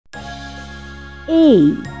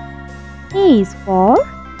A. A is for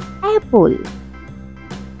apple.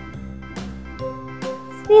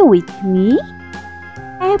 Say with me,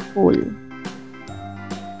 apple.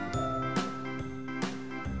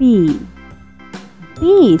 B.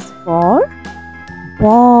 B is for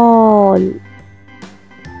ball.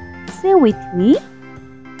 Say with me,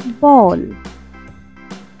 ball.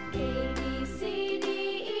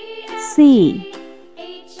 C.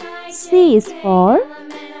 C is for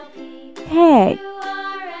cat.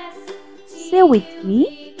 Say with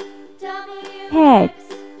me, cat.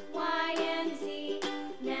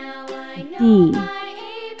 D.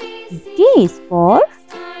 D is for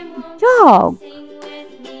dog.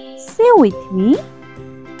 Say with me,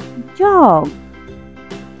 dog.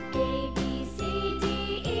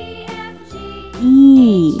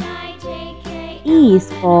 E. E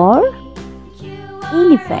is for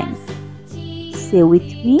elephant. Say with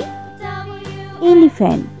me,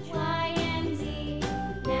 elephant.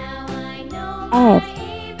 F.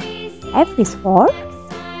 F is for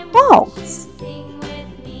fox.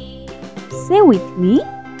 Say with me,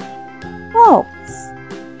 fox.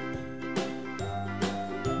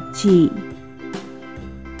 G.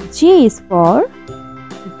 G is for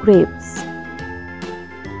grapes.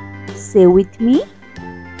 Say with me,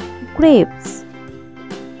 grapes.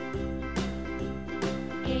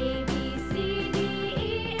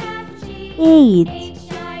 H.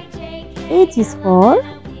 H is for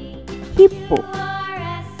hippo.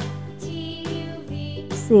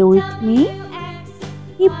 Say with me,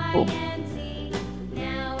 hippo.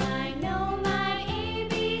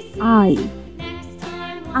 I.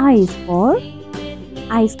 I is for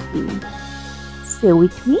ice cream. Say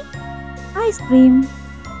with me, ice cream.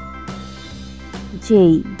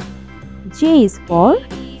 J. J is for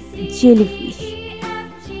jellyfish.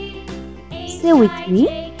 Say with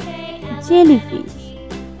me, jellyfish.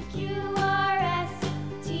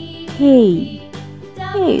 K.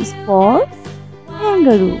 K is for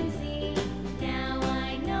kangaroo.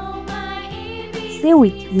 Say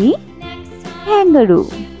with me, kangaroo.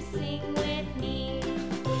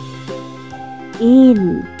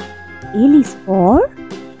 L. L is for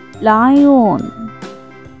lion.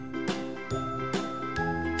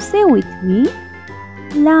 Say with me,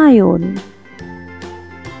 lion.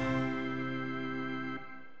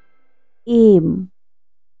 M.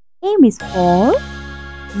 M is for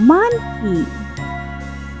monkey.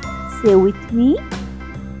 Say with me,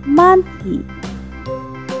 monkey.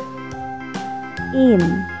 N.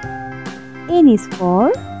 N is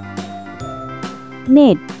for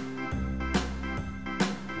net.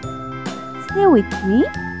 Say with me,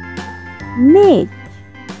 net.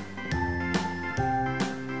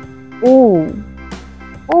 O.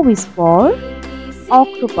 O is for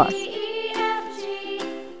octopus.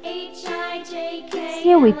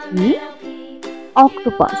 Say with me,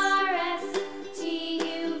 octopus.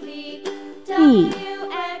 P.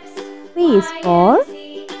 P is for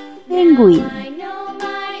penguin.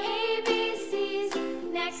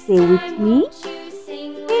 Say with me,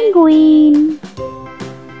 penguin.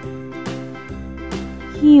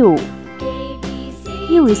 Q.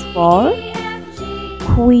 Q is for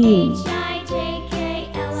queen.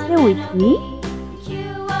 Say with me,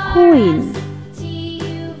 queen.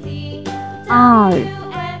 R.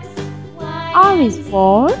 R is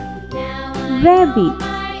for rabbit.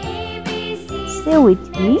 Say with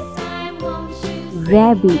me,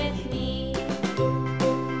 rabbit.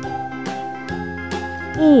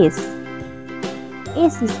 S.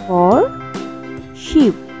 S is for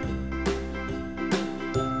sheep.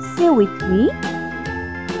 Say with me,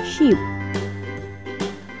 sheep.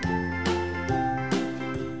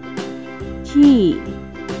 T.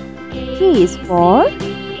 T is for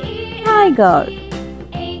tiger.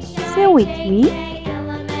 Say with me,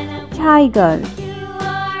 tiger.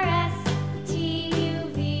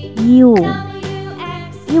 U.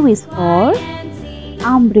 U is for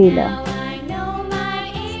umbrella.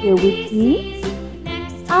 Say with me,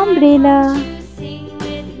 umbrella.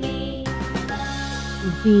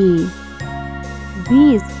 V.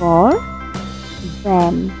 V is for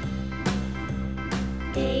van.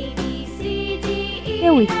 Say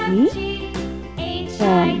with me,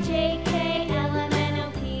 van.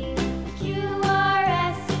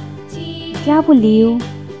 W.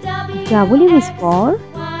 W is for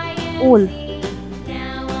wolf.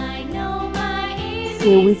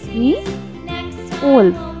 Say with me,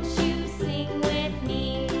 wolf.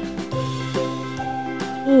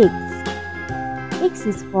 X. X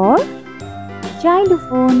is for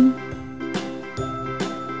xylophone.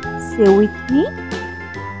 Say with me,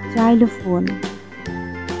 xylophone.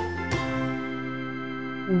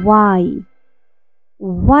 Y.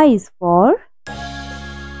 Y is for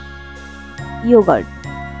yogurt.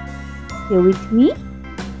 Say with me,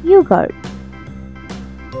 yogurt.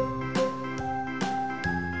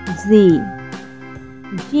 Z.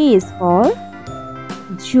 J is for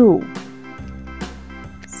Jew.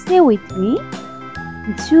 Say with me,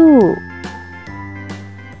 Jew.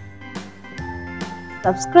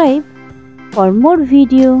 Subscribe for more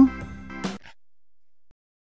video.